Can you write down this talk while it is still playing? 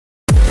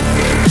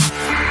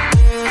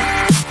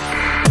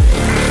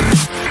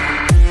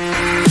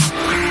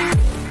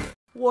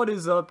What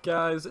is up,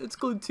 guys? It's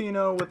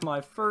Glutino with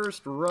my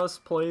first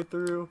Rust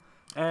playthrough,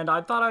 and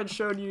I thought I'd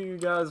show you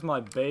guys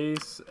my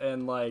base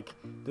and like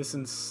this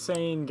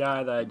insane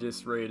guy that I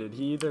just raided.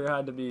 He either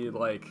had to be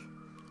like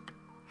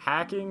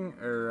hacking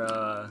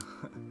or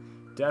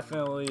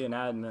definitely an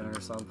admin or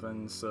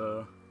something,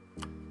 so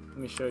let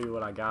me show you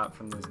what I got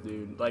from this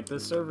dude. Like,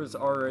 this server's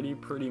already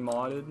pretty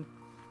modded.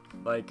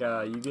 Like,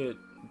 you get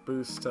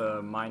boosts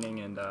to mining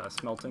and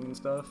smelting and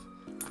stuff,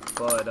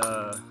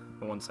 but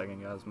 1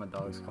 second, guys, my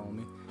dog's calling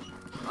me.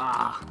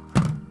 Ah,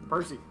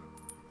 Percy.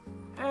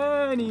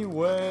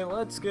 Anyway,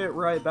 let's get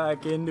right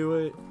back into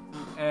it.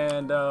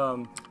 And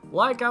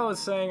like I was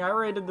saying, I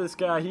raided this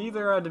guy. He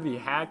either had to be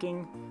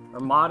hacking or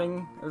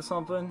modding or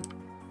something,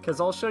 because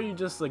I'll show you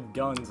just the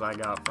guns I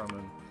got from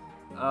him.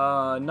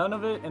 None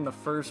of it in the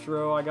first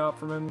row I got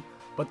from him,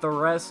 but the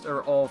rest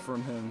are all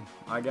from him.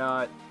 I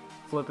got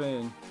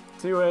flipping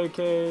 2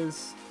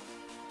 AKs,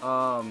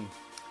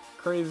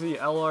 crazy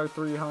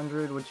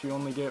LR300, which you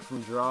only get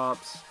from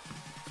drops,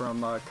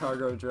 from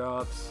cargo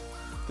drops.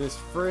 This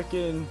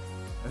freaking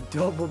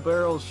double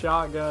barrel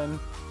shotgun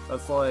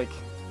that's like,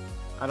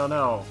 I don't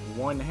know,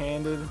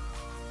 one-handed,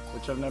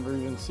 which I've never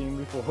even seen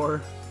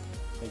before.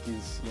 I think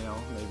he's, you know,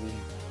 maybe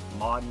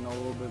modding a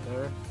little bit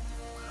there.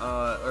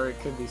 Or it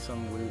could be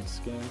some weird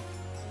skin.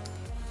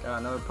 Got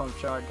another pump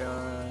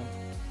shotgun,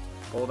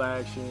 bolt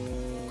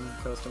action,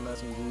 custom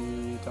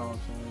SMG,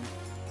 Thompson,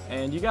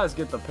 and you guys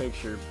get the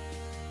picture.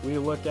 We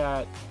look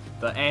at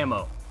the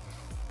ammo.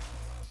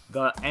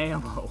 The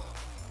ammo.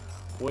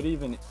 What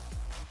even is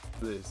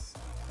this?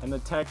 And the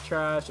tech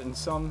trash, and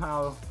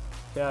somehow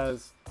he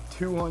has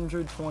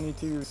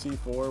 222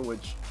 C4,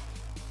 which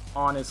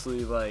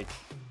honestly, like,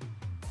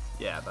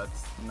 yeah,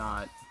 that's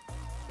not,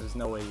 there's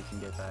no way you can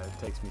get that. It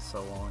takes me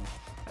so long.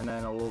 And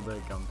then a little bit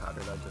of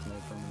gunpowder that I just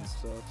made from him and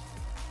stuff.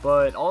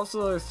 But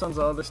also there's tons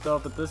of other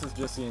stuff, but this is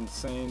just the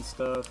insane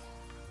stuff.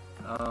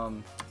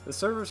 The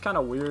server's kind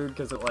of weird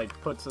because it like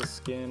puts a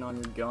skin on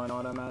your gun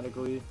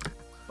automatically.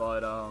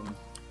 But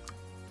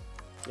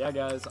yeah,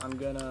 guys, I'm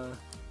gonna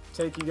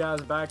take you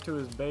guys back to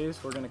his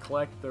base. We're gonna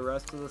collect the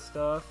rest of the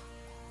stuff,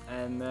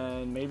 and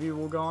then maybe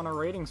we'll go on a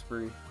raiding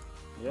spree.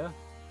 Yeah,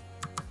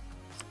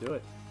 let's do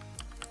it.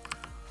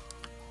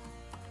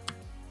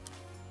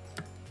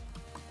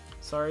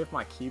 Sorry if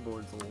my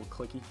keyboard's a little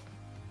clicky,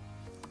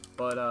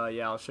 but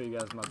yeah, I'll show you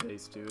guys my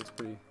base too. It's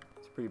pretty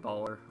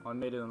baller. I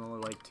made it in only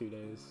like 2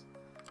 days,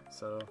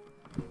 so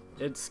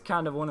it's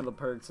kind of one of the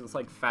perks. It's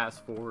like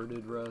fast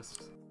forwarded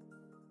Rust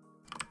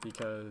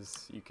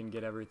because you can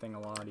get everything a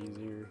lot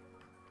easier.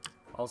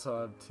 Also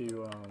have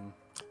 2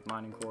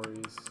 mining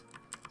quarries,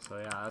 so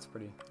yeah, that's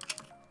pretty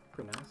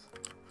nice.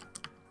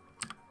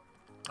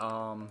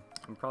 I'm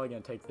probably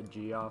gonna take the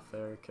G off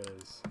there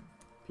because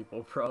people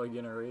are probably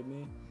gonna raid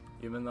me,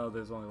 even though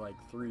there's only like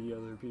 3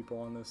 other people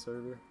on this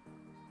server.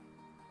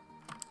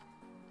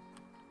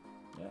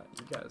 Yeah,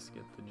 you guys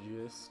get the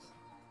gist.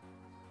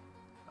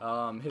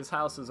 His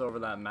house is over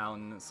that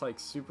mountain. It's like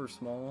super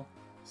small,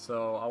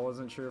 so I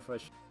wasn't sure if I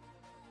should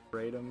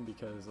raid him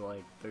because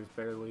like there's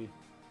barely,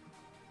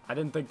 I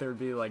didn't think there'd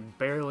be like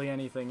barely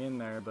anything in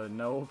there, but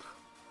nope.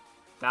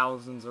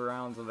 Thousands of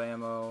rounds of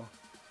ammo,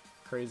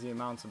 crazy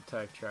amounts of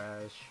tech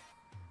trash,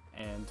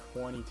 and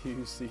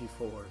 22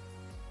 C4.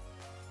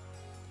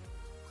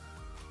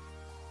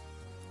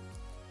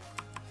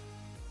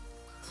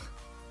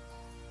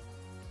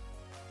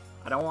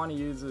 I don't want to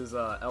use his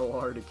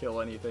LR to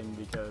kill anything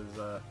because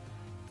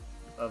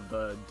of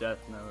the death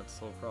notes.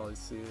 He'll probably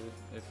see it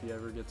if he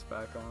ever gets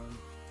back on.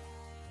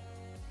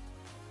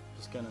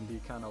 Just gonna be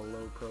kind of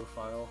low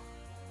profile.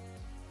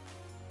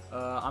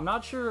 I'm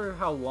not sure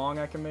how long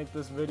I can make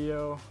this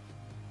video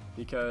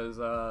because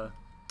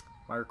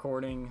my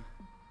recording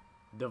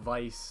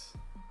device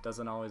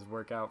doesn't always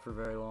work out for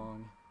very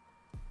long.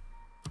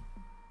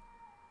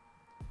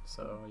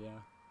 So yeah.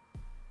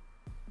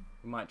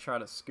 We might try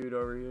to scoot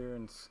over here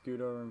and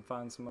scoot over and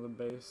find some other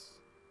base.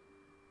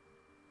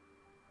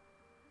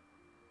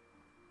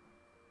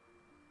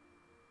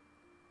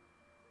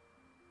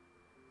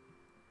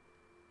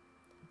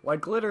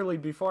 Like, literally,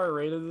 before I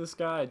raided this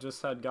guy, I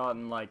just had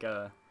gotten, like,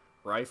 a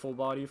rifle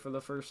body for the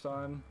first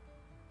time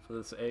for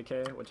this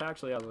AK, which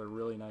actually has a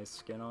really nice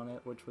skin on it,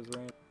 which was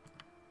random.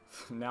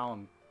 Now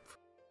I'm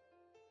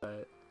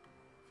if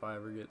I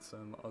ever get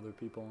some other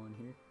people on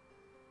here.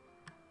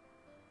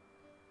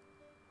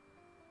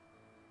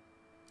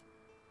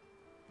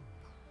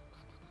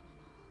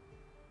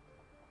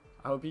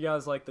 I hope you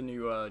guys like the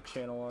new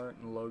channel art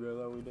and logo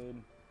that we did.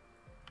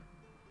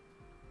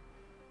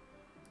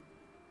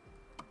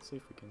 Let's see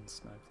if we can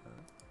snipe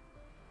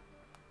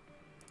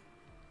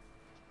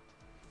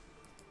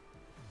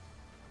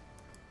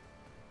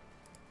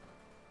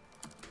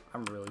that.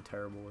 I'm really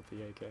terrible with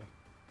the AK.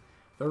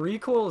 The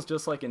recoil is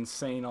just like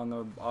insane on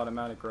the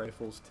automatic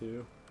rifles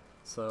too,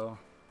 so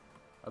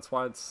that's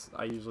why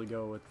I usually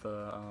go with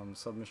the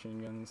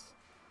submachine guns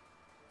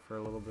for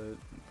a little bit,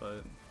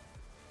 but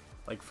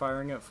like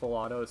firing at full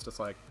auto, it's just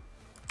like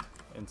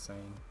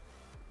insane.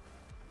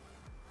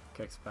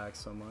 Kicks back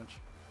so much.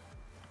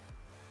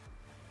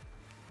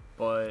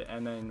 But,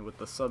 and then with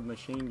the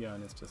submachine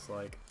gun, it's just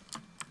like,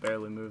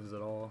 barely moves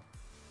at all.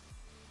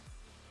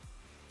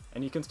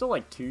 And you can still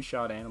like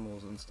two-shot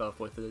animals and stuff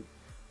with it.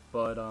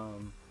 But,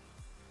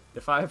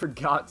 if I ever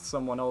got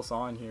someone else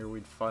on here,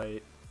 we'd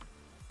fight.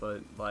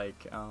 But,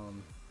 like,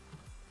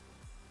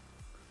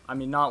 I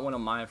mean, not one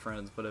of my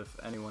friends, but if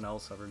anyone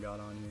else ever got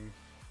on here.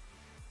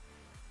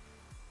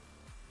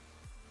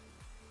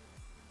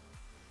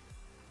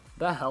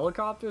 That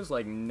helicopter's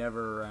like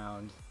never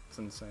around. It's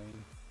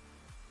insane.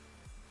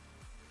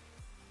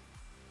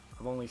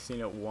 I've only seen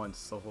it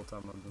once the whole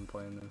time I've been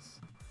playing this.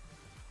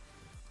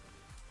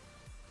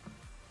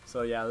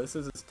 So yeah, this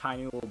is his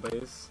tiny little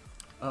base.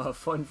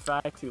 Fun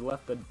fact, he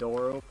left the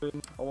door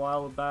open a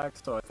while back,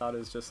 so I thought it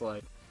was just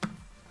like,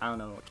 I don't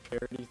know, a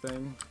charity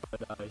thing, but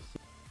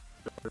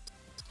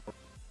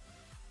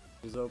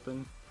he is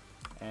open,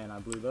 and I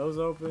blew those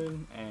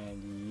open,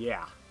 and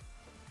yeah,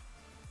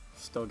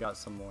 still got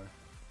some more.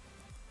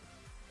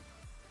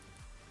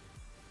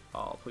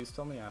 Oh, please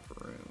tell me I have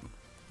room.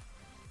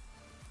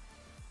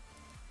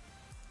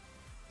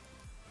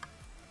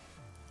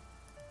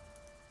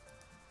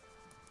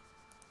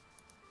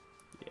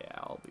 Yeah,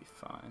 I'll be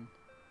fine.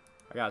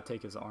 I gotta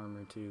take his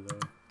armor too,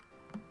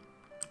 though.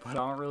 But I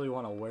don't really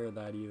want to wear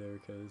that either,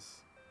 because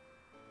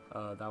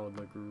that would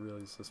look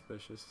really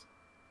suspicious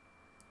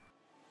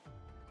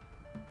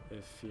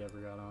if he ever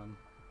got on.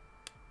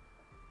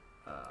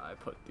 I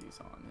put these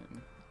on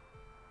him.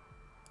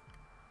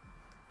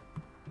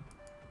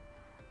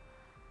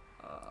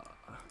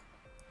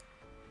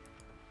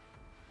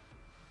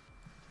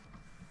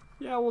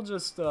 Yeah, we'll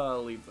just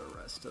leave the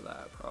rest of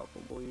that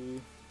probably.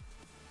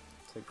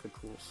 Take the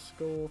cool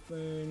skull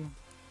thing.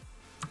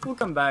 We'll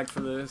come back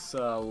for this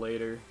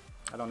later.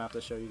 I don't have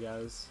to show you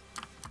guys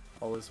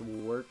all this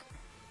work.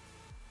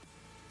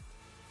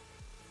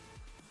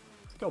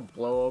 Let's go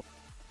blow up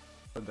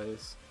the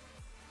base.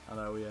 Now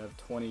that we have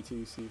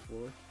 22 C4.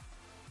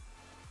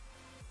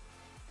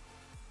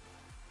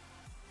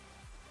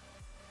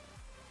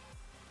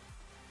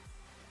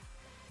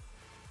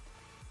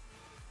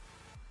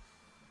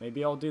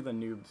 Maybe I'll do the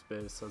noob's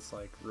base that's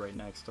like right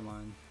next to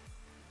mine.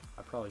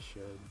 I probably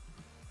should.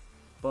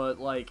 But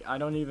like, I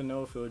don't even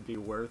know if it would be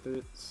worth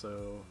it,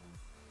 so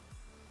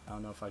I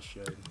don't know if I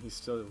should. He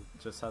still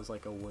just has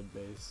like a wood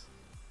base.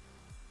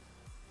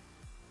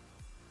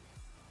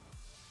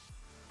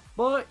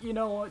 But you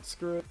know what,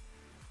 screw it.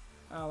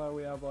 Now that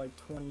we have like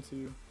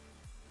 22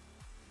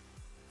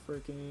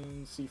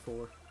 freaking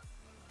C4.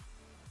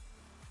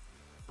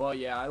 But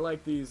yeah, I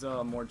like these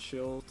more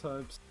chill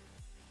types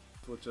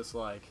with just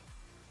like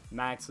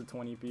max of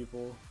 20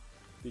 people,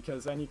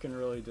 because then you can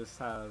really just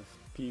have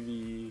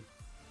PvE,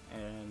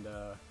 and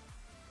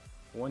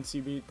once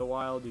you beat the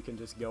wild, you can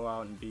just go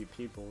out and beat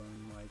people,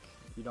 and like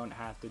you don't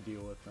have to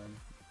deal with them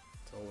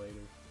until later.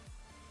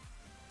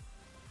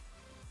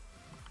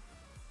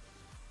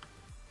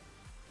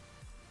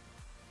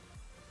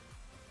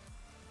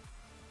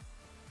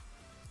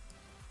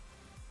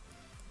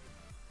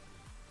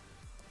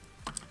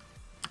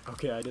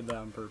 Okay, I did that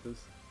on purpose.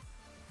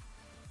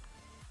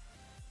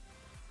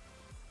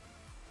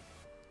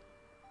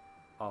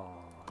 Oh,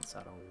 is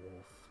that a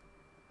wolf?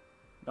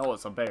 No,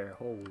 it's a bear.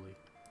 Holy.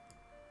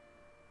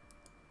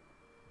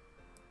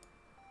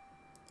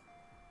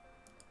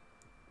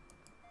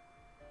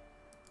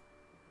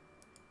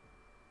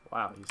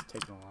 Wow, he's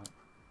taking a lot.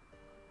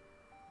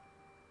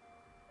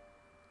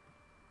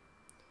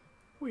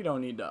 We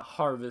don't need to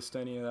harvest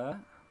any of that.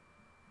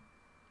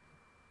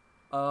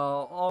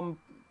 I'm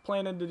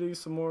planning to do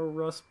some more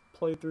Rust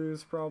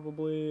playthroughs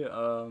probably.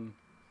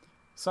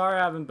 Sorry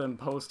I haven't been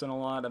posting a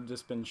lot. I've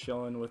just been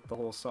chilling with the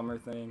whole summer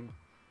thing,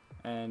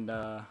 and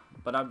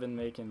but I've been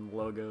making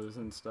logos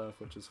and stuff,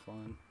 which is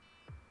fun.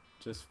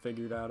 Just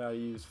figured out how to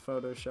use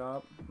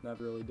Photoshop.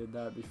 Never really did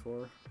that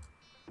before.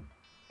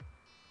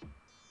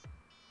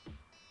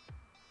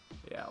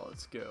 Yeah,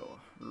 let's go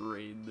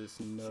raid this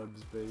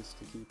nub's base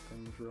to keep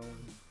things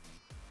rolling.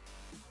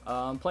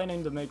 I'm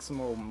planning to make some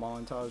more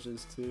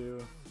montages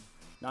too.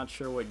 Not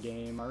sure what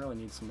game. I really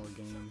need some more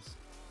games,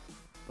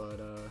 but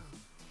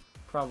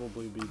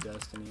probably be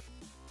Destiny.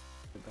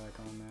 Get back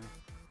on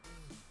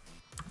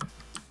there.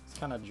 It's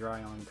kind of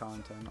dry on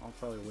content. I'll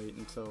probably wait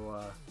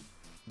until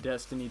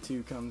Destiny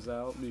 2 comes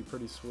out. Be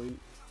pretty sweet.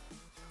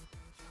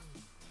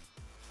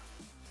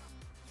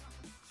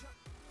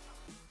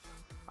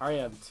 I already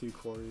have 2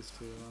 quarries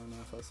too. I don't know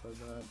if I said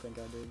that. I think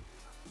I did.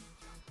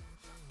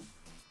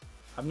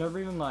 I've never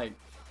even like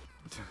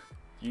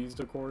used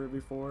a quarry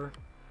before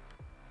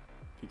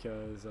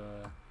because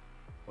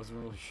wasn't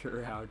really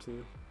sure how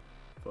to.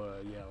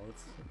 But yeah,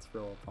 let's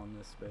roll up on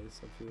this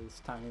base. Up here,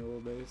 this tiny little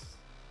base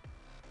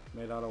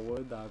made out of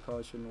wood that I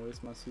probably shouldn't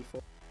waste my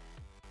C4.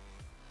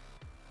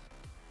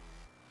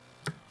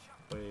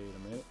 Wait a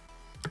minute.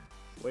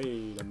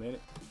 Wait a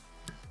minute.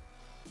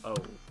 Oh.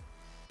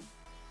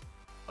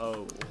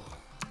 Oh.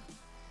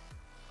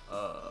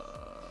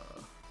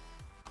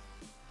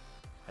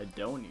 I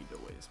don't need to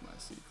waste my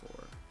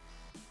C4.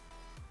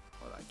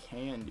 What I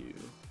can do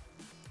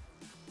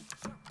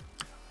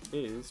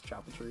is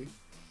chop a tree.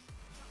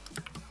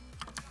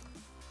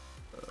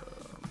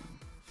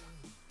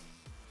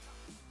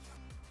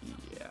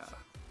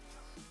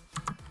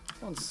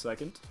 1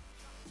 second.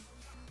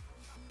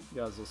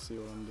 You guys will see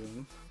what I'm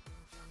doing.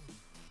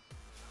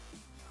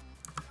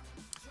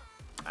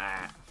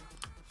 Ah.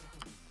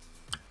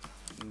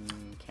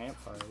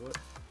 Campfire, what?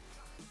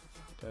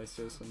 Did I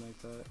seriously make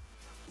that?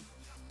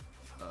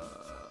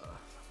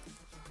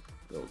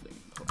 Building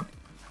plan.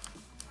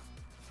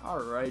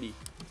 Alrighty.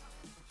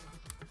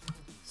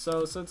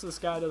 So, since this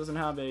guy doesn't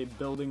have a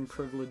building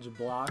privilege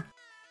block,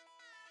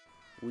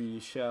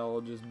 we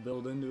shall just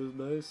build into his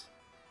base.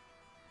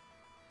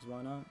 'Cause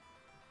why not?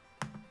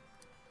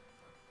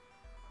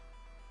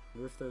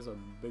 What if there's a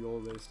big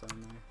old base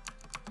down there?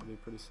 That'd be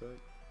pretty sick.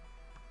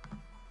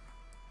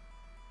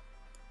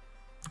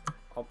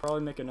 I'll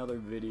probably make another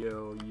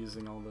video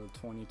using all the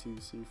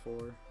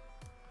 22C4.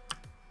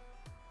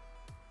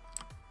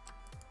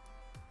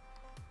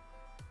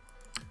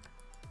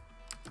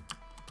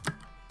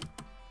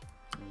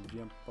 Let me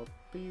jump up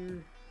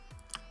here.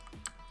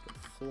 Get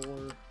the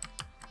floor.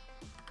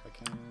 If I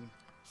can.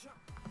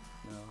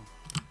 No.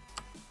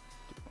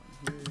 Do one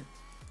here.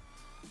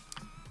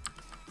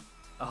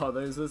 Oh,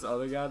 there's this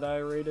other guy that I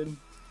raided.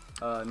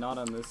 Not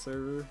on this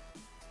server.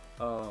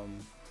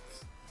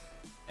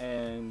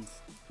 And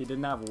he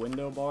didn't have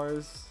window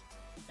bars,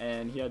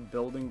 and he had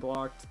building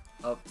blocked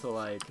up to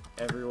like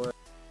everywhere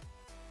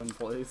in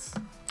place,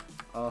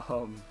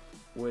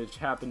 which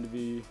happened to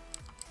be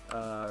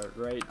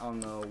right on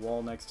the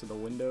wall next to the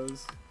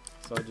windows,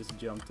 so I just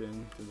jumped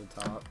in to the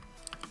top.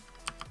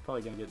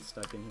 Probably gonna get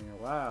stuck in here.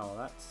 Wow,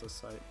 that's a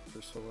sight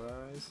for sore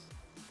eyes.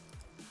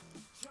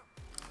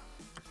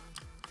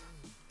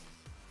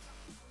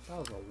 That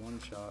was a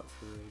one-shot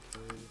for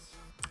AKs.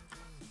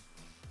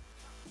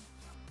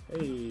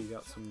 Hey,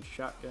 got some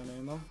shotgun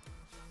ammo.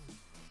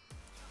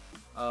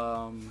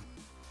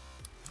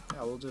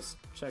 Yeah, we'll just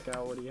check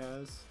out what he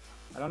has.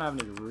 I don't have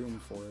any room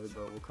for it,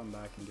 but we'll come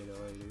back and get it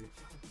later.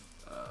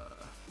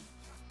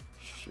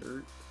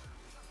 Shirt.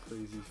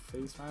 Crazy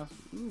face mask.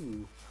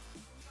 Ooh.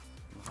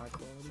 High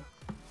quality.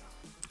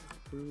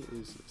 Who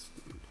is this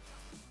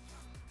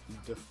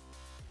dude?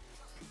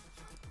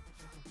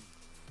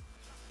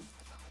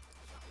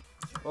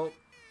 Well,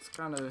 it's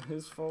kind of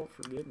his fault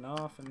for getting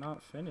off and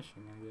not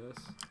finishing, I guess.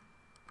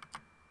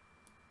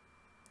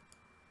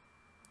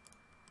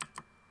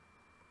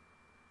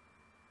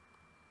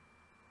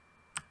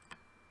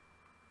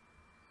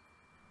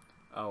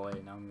 Oh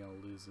wait, now I'm gonna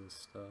lose this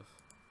stuff.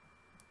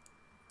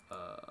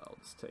 I'll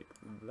just take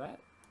that.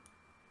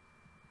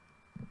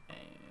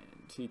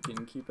 And he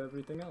can keep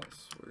everything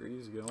else where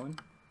he's going.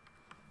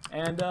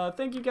 And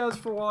thank you guys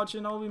for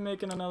watching. I'll be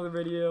making another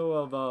video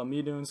of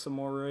me doing some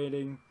more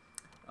raiding.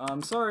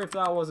 I'm sorry if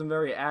that wasn't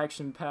very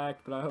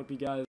action-packed, but I hope you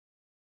guys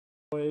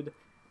enjoyed.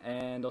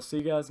 And I'll see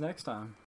you guys next time.